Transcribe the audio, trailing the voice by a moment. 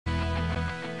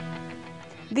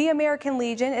The American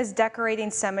Legion is decorating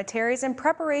cemeteries in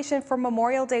preparation for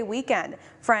Memorial Day weekend.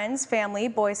 Friends, family,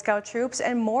 Boy Scout troops,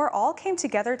 and more all came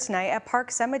together tonight at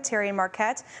Park Cemetery in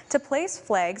Marquette to place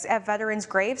flags at veterans'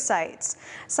 grave sites.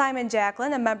 Simon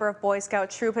Jacklin, a member of Boy Scout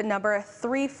troop number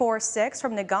 346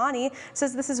 from Negaunee,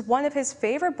 says this is one of his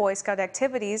favorite Boy Scout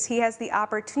activities he has the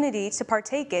opportunity to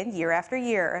partake in year after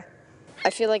year. I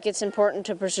feel like it's important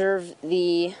to preserve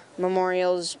the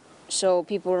memorials so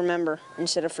people remember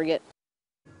instead of forget.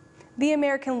 The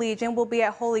American Legion will be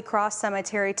at Holy Cross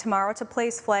Cemetery tomorrow to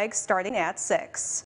place flags starting at 6.